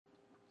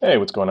Hey,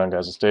 what's going on,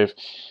 guys? It's Dave.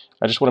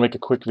 I just want to make a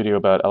quick video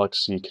about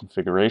LXC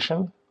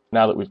configuration.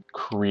 Now that we've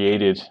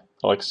created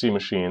LXC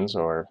machines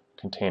or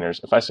containers,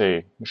 if I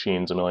say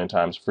machines a million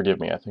times, forgive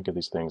me, I think of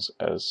these things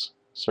as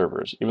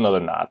servers. Even though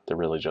they're not, they're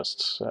really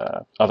just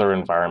other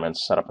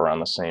environments set up around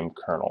the same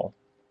kernel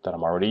that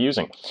I'm already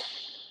using.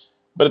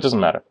 But it doesn't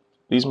matter.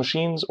 These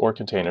machines or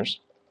containers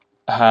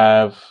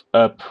have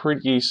a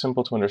pretty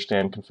simple to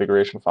understand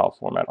configuration file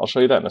format. I'll show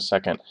you that in a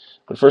second.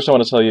 But first I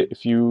want to tell you,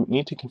 if you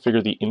need to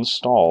configure the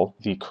install,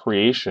 the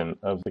creation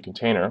of the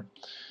container,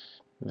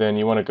 then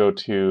you want to go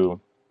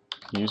to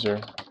user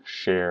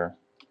share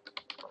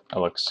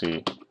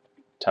LXC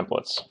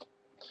templates.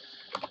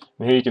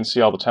 And here you can see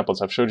all the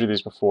templates. I've showed you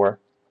these before,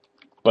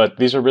 but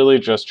these are really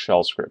just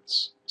shell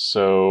scripts.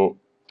 So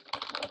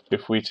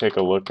if we take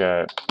a look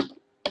at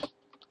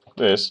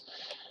this,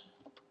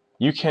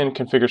 you can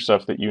configure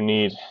stuff that you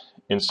need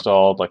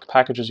installed, like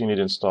packages you need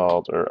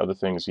installed or other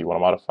things you want to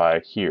modify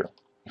here,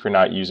 if you're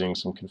not using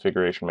some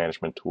configuration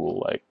management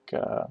tool like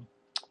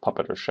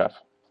Puppet or Chef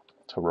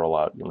to roll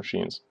out your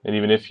machines. And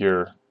even if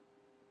you're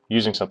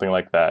using something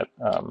like that,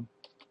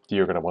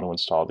 you're going to want to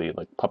install the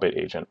Puppet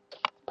agent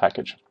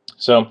package.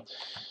 So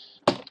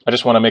I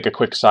just want to make a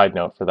quick side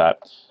note for that.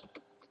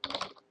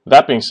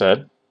 That being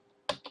said,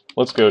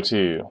 let's go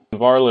to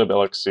varlib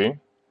LXC.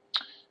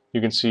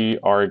 You can see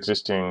our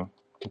existing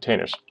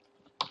containers.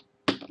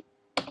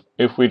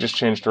 If we just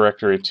change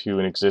directory to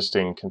an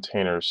existing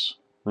containers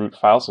root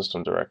file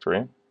system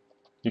directory,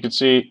 you can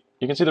see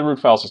the root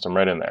file system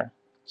right in there.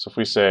 So if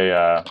we say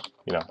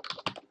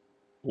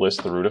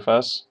list the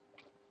rootfs,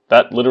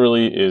 that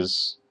literally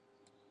is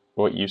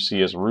what you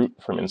see as root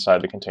from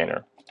inside the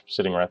container,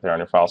 sitting right there on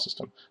your file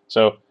system.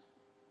 So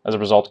as a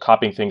result,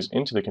 copying things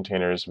into the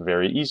container is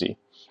very easy.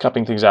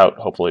 Copying things out,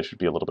 hopefully, should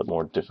be a little bit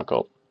more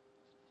difficult.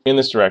 In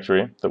this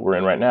directory that we're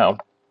in right now,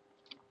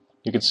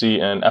 you can see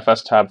an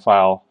fs tab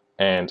file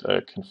and a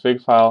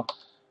config file.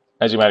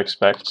 As you might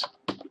expect,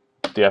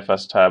 the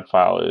fs tab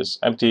file is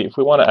empty. If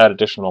we want to add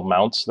additional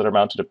mounts that are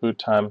mounted at boot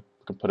time,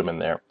 we can put them in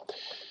there.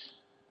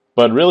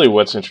 But really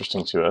what's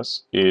interesting to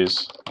us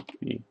is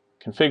the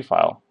config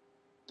file.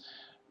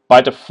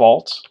 By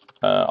default,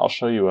 I'll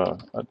show you a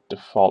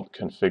default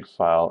config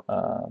file.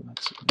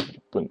 Let's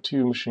see,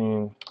 Ubuntu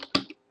machine.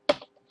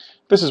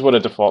 This is what a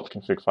default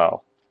config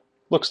file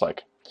looks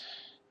like.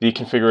 The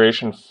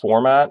configuration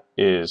format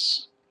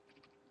is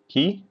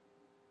key,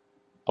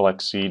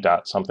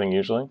 LXC.something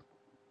usually,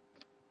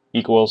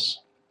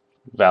 equals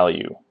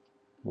value,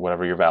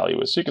 whatever your value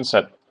is. So you can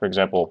set, for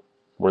example,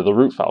 where the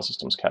root file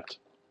system is kept,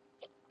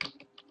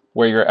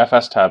 where your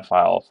fs tab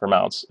file for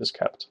mounts is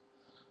kept,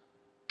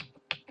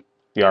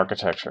 the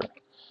architecture.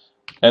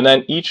 And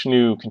then each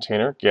new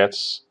container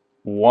gets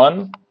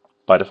one,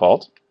 by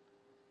default,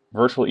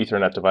 virtual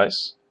Ethernet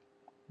device,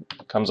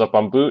 comes up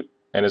on boot,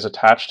 and is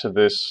attached to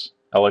this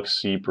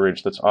LXC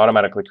bridge that's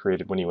automatically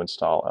created when you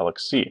install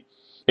LXC.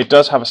 It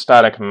does have a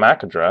static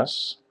MAC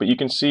address, but you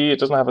can see it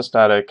doesn't have a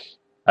static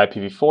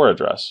IPv4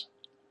 address.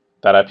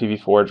 That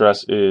IPv4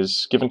 address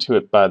is given to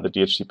it by the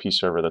DHCP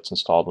server that's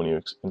installed when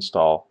you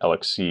install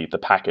LXC, the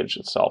package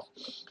itself.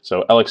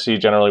 So LXC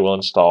generally will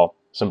install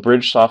some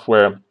bridge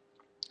software,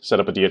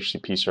 set up a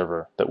DHCP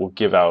server that will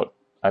give out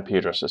IP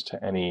addresses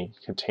to any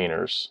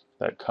containers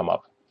that come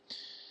up.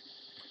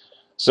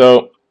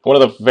 So one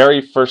of the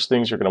very first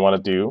things you're going to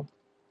want to do,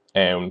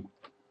 and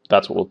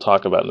that's what we'll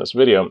talk about in this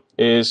video,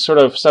 is sort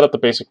of set up the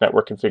basic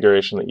network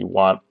configuration that you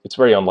want. It's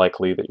very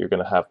unlikely that you're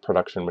going to have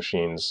production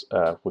machines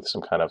with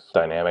some kind of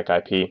dynamic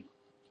IP.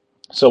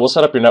 So we'll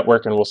set up your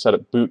network and we'll set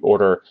up boot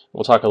order.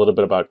 We'll talk a little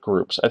bit about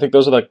groups. I think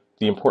those are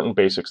the important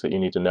basics that you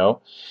need to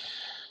know.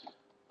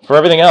 For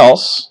everything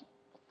else,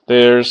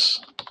 there's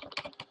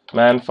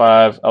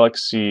man5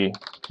 LXC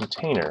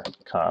container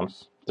conf.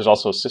 There's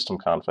also system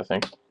conf, I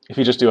think. If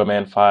you just do a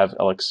man5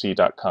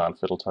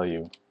 lxc.conf, it'll tell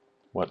you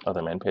what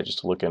other man pages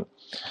to look in.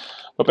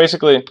 But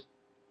basically,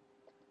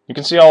 you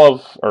can see a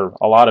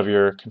lot of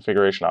your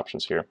configuration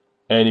options here.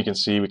 And you can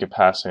see we could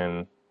pass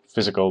in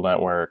physical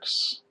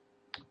networks,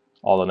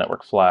 all the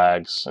network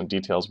flags and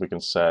details we can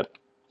set.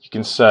 You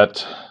can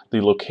set the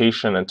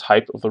location and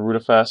type of the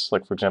rootfs.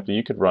 Like, for example,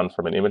 you could run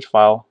from an image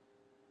file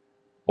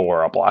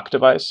or a block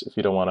device if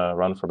you don't want to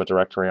run from a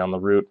directory on the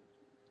root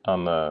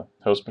on the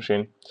host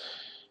machine.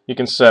 You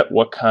can set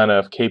what kind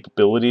of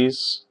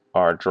capabilities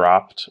are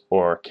dropped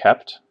or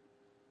kept.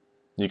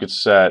 You could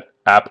set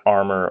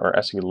AppArmor or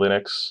SE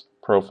Linux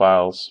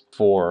profiles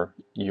for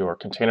your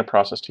container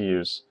process to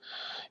use.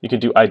 You can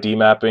do ID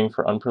mapping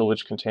for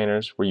unprivileged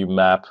containers, where you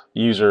map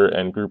user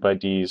and group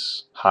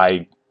IDs,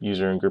 hide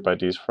user and group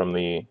IDs from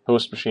the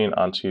host machine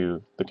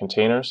onto the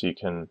container, so you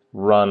can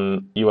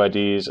run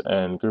UIDs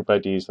and group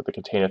IDs that the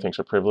container thinks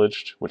are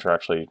privileged, which are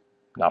actually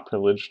not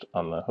privileged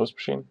on the host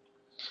machine.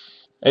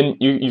 And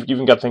you've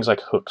even got things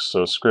like hooks,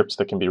 so scripts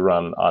that can be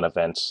run on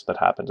events that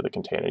happen to the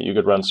container. You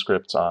could run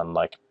scripts on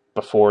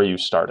before you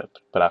start it,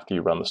 but after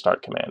you run the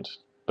start command,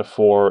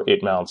 before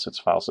it mounts its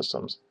file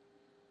systems,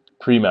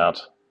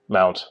 pre-mount,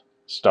 mount,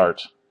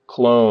 start,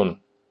 clone,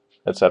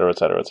 etc.,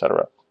 etc.,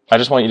 etc. I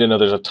just want you to know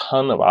there's a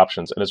ton of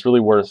options, and it's really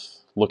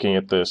worth looking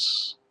at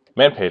this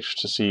man page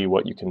to see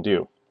what you can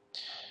do.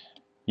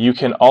 You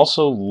can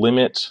also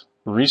limit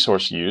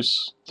resource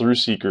use through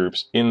C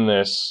groups in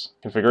this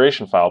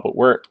configuration file, but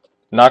we're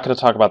not going to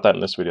talk about that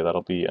in this video.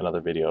 That'll be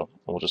another video.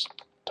 We'll just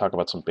talk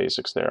about some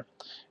basics there.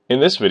 In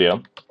this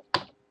video,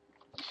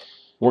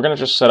 we're going to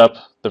just set up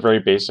the very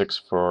basics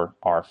for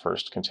our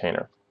first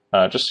container.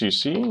 Just so you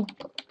see,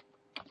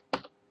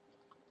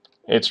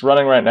 it's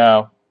running right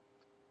now.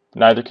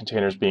 Neither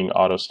container is being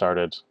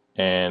auto-started,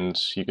 and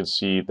you can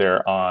see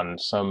they're on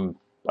some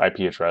IP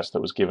address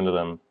that was given to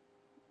them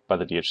by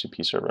the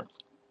DHCP server.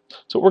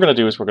 So what we're going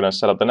to do is we're going to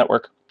set up the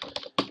network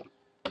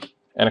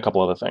and a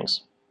couple other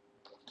things.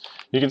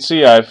 You can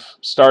see I've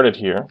started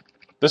here.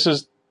 This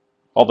is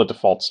all the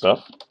default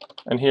stuff,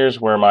 and here's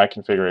where my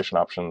configuration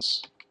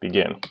options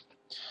begin.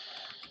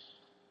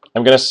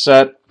 I'm going to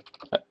set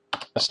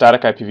a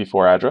static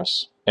IPv4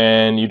 address,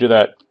 and you do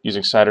that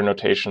using CIDR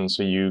notation.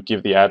 So you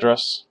give the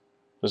address.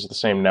 This is the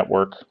same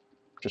network,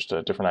 just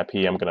a different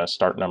IP. I'm going to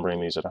start numbering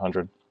these at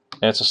 100.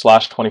 And it's a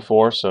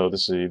 /24, so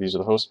these are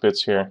the host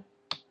bits here.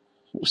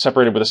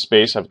 Separated with a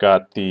space, I've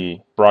got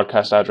the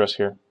broadcast address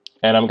here.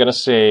 And I'm going to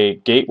say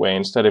gateway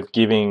instead of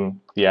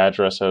giving the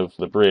address of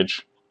the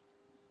bridge.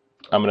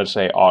 I'm going to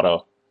say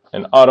auto.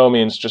 And auto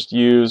means just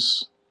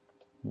use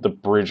the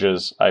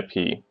bridge's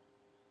IP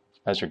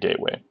as your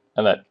gateway.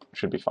 And that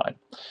should be fine.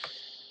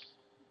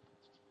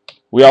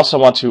 We also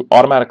want to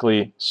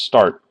automatically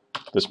start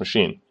this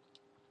machine.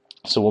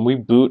 So when we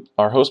boot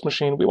our host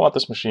machine, we want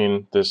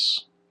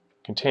this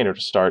container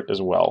to start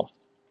as well.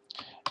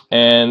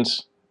 And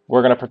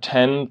we're going to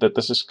pretend that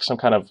this is some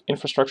kind of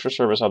infrastructure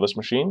service on this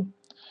machine.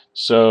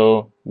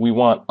 So we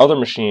want other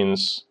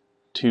machines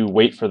to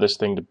wait for this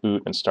thing to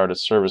boot and start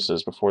its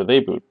services before they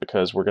boot,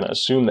 because we're going to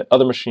assume that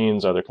other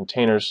machines, other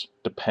containers,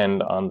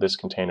 depend on this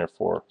container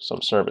for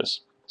some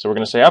service. So we're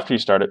going to say after you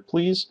start it,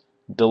 please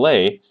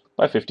delay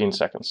by 15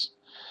 seconds.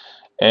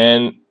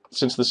 And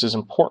since this is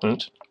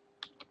important,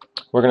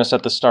 we're going to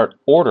set the start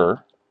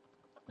order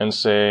and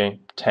say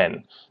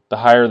 10. The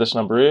higher this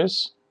number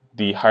is,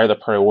 the higher the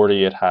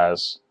priority it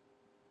has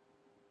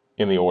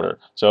in the order.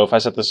 So if I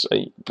set this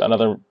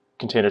another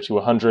container to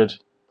 100,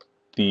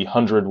 the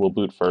 100 will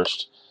boot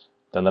first,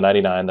 then the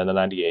 99, then the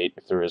 98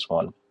 if there is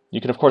one.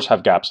 You can of course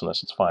have gaps in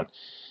this, it's fine.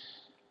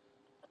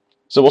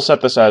 So we'll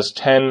set this as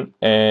 10,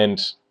 and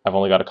I've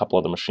only got a couple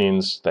other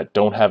machines that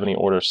don't have any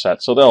orders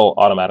set, so they'll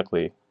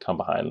automatically come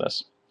behind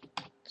this.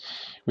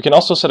 We can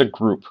also set a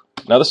group.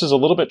 Now this is a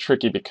little bit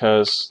tricky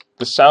because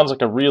this sounds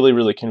like a really,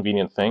 really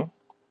convenient thing,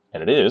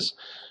 and it is,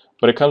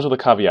 but it comes with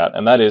a caveat,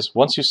 and that is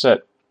once you set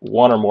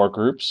one or more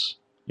groups,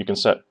 you can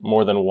set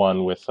more than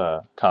one with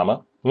a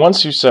comma.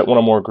 Once you set one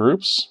or more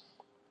groups,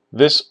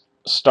 this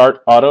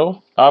start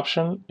auto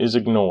option is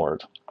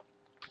ignored.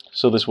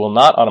 So this will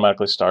not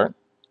automatically start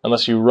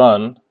unless you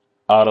run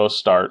auto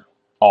start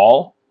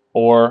all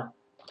or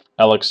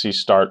LXC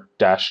start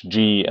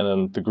 -G and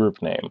then the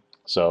group name.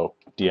 So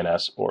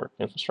DNS or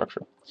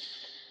infrastructure.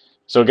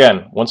 So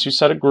again, once you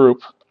set a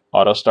group,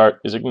 auto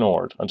start is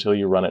ignored until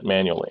you run it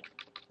manually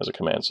as a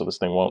command. So this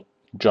thing won't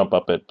jump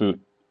up at boot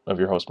of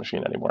your host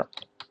machine anymore.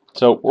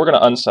 So we're going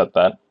to unset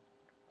that.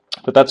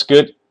 But that's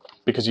good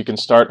because you can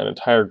start an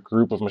entire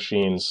group of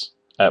machines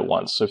at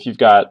once. So if you've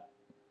got,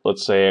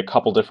 let's say, a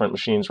couple different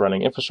machines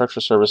running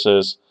infrastructure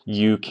services,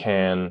 you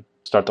can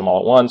start them all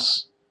at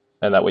once,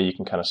 and that way you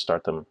can kind of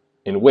start them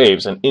in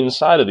waves. And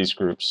inside of these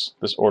groups,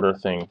 this order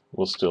thing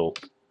will still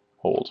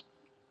hold.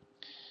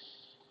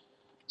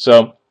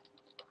 So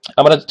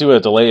I'm going to do a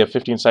delay of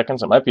 15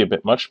 seconds. It might be a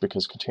bit much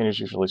because containers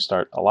usually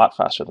start a lot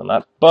faster than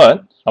that,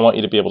 but I want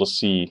you to be able to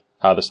see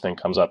how this thing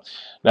comes up.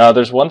 Now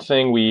there's one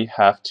thing we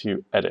have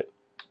to edit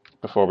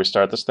before we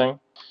start this thing.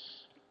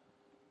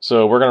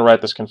 So we're going to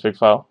write this config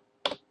file,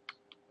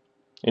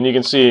 and you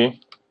can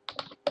see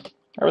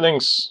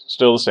everything's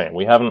still the same.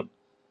 We haven't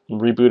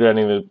rebooted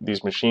any of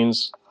these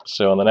machines,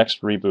 so on the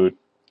next reboot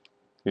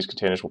these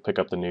containers will pick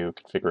up the new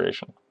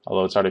configuration,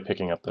 although it's already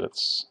picking up that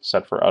it's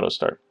set for auto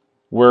start.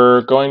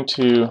 We're going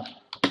to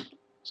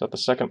set the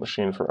second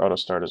machine for auto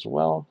start as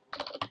well.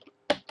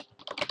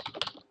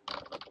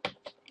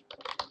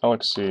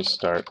 LXC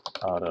start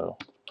auto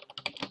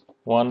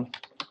 1.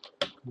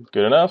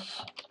 Good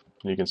enough.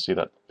 You can see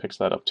that picks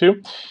that up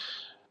too.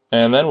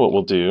 And then what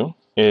we'll do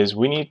is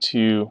we need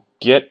to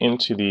get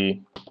into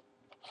the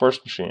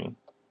first machine.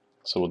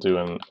 So we'll do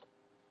an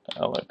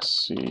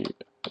LXC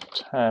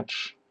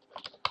attach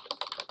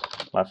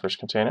my first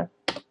container,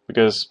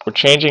 because we're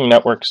changing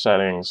network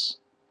settings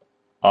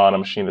on a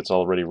machine that's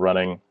already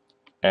running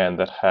and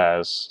that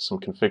has some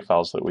config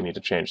files that we need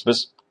to change.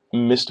 This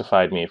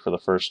mystified me for the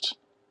first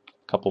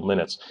couple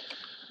minutes.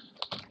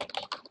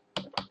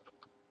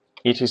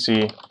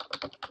 etc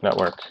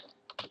network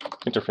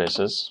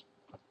interfaces.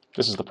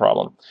 This is the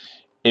problem.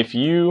 If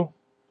you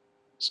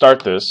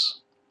start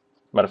this,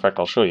 matter of fact,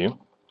 I'll show you.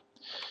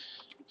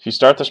 If you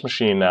start this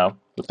machine now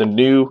with the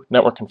new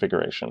network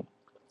configuration,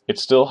 it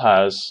still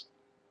has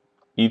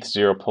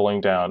ETH0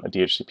 pulling down a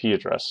DHCP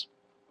address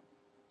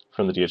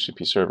from the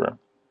DHCP server,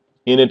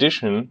 in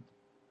addition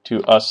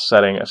to us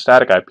setting a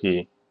static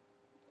IP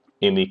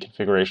in the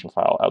configuration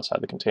file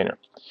outside the container.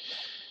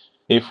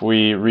 If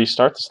we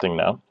restart this thing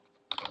now,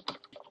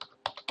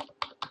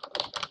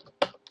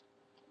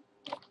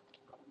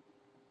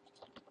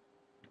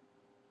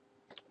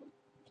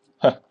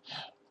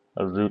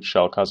 a root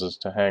shell causes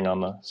it to hang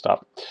on the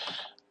stop.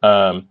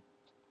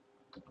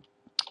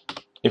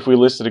 If we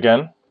list it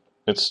again,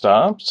 it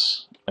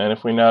stops, and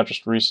if we now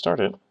just restart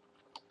it,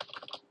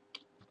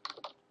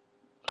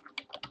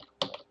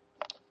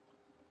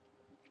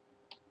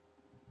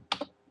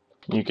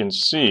 you can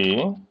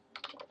see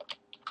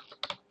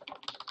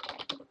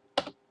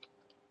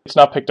it's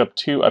now picked up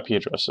 2 IP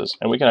addresses,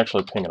 and we can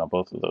actually ping it on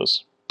both of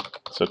those.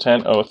 So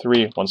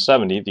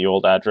 10.03.170, the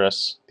old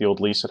address, the old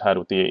lease it had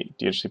with the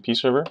DHCP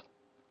server,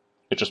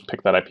 it just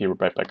picked that IP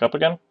right back up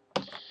again.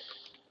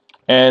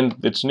 And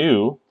its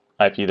new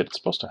IP that it's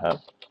supposed to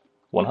have,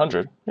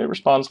 100, it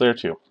responds there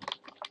too.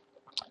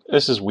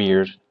 This is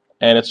weird,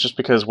 and it's just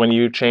because when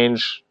you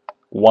change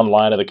one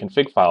line of the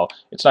config file,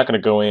 it's not going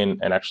to go in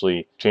and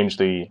actually change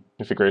the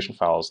configuration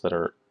files that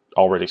are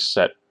already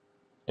set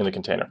in the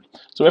container.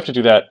 So we have to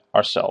do that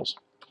ourselves.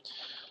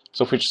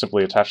 So if we just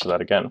simply attach to that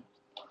again,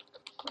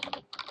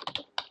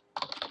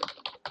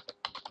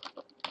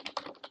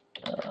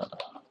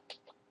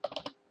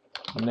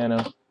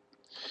 nano,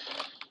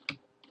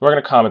 we're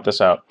going to comment this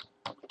out.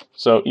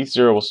 So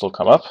ETH0 will still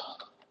come up,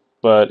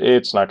 but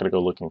it's not going to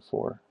go looking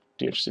for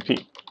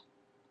DHCP.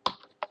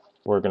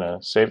 We're going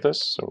to save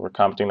this, so we're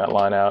commenting that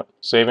line out,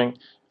 saving,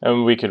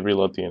 and we could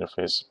reload the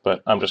interface,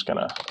 but I'm just going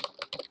to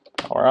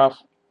power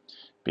off,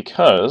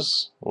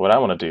 because what I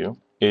want to do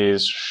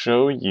is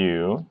show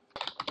you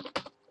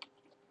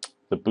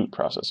the boot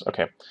process.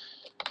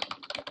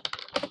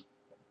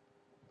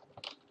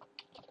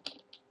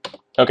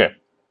 Okay,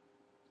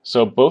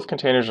 so both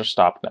containers are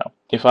stopped now.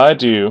 If I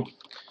do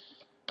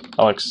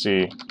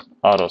LXC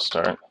auto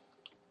start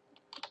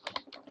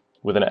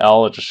with an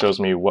L, it just shows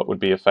me what would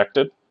be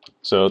affected.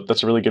 So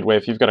that's a really good way.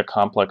 If you've got a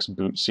complex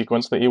boot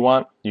sequence that you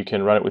want, you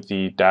can run it with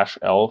the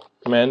 -L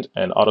command,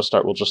 and auto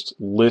start will just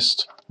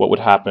list what would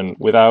happen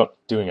without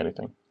doing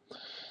anything.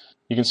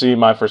 You can see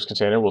my first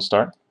container will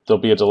start.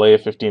 There'll be a delay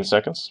of 15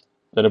 seconds.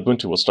 Then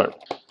Ubuntu will start.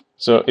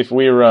 So if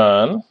we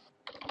run,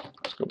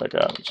 let's go back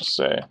out and just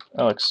say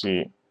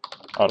LXC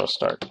auto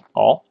start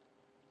all.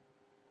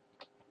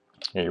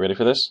 Are you ready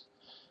for this?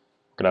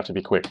 Gonna have to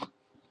be quick.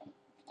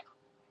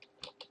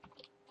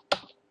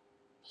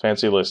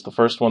 Fancy list. The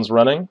first one's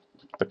running,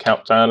 the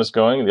countdown is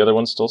going, and the other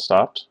one's still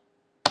stopped.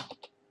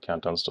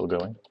 Countdown's still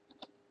going.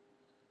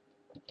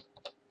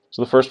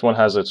 So the first one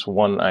has its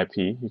 1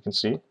 IP, you can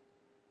see.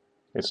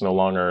 It's no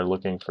longer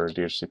looking for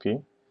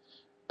DHCP.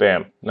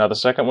 Bam. Now the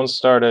second one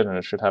started, and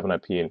it should have an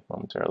IP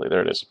momentarily.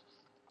 There it is.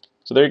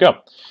 So there you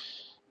go.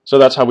 So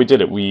that's how we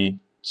did it. We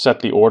set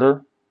the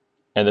order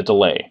and the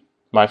delay.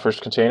 My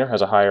first container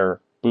has a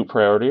higher boot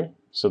priority,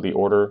 so the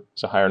order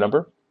is a higher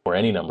number, or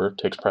any number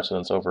takes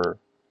precedence over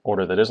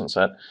order that isn't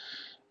set.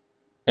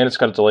 And it's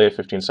got a delay of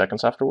 15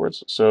 seconds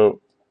afterwards. So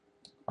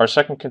our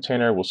second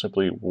container will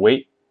simply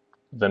wait,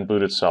 then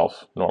boot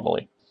itself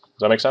normally. Does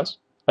that make sense?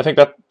 I think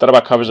that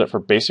about covers it for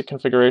basic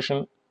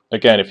configuration.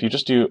 Again, if you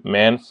just do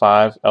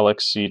man5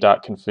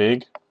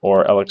 lxc.config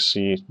or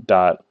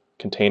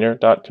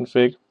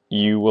lxc.container.config,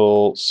 you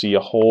will see a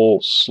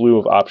whole slew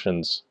of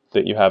options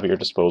that you have at your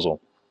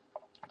disposal.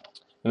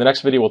 In the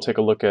next video, we'll take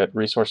a look at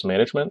resource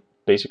management,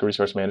 basic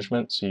resource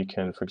management, so you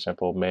can, for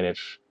example,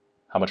 manage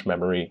how much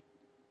memory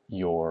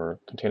your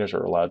containers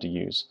are allowed to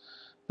use.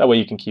 That way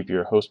you can keep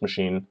your host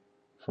machine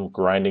from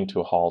grinding to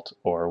a halt,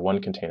 or one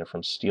container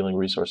from stealing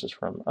resources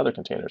from other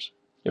containers.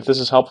 If this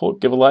is helpful,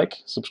 give a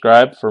like,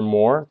 subscribe for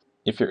more.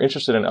 If you're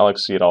interested in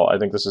LXC at all, I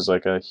think this is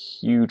like a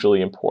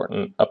hugely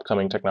important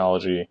upcoming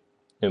technology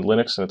in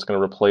Linux, and it's going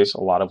to replace a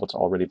lot of what's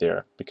already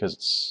there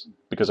because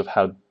of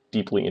how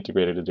deeply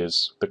integrated it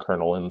is, the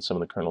kernel and some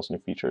of the kernel's new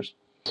features.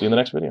 See you in the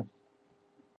next video.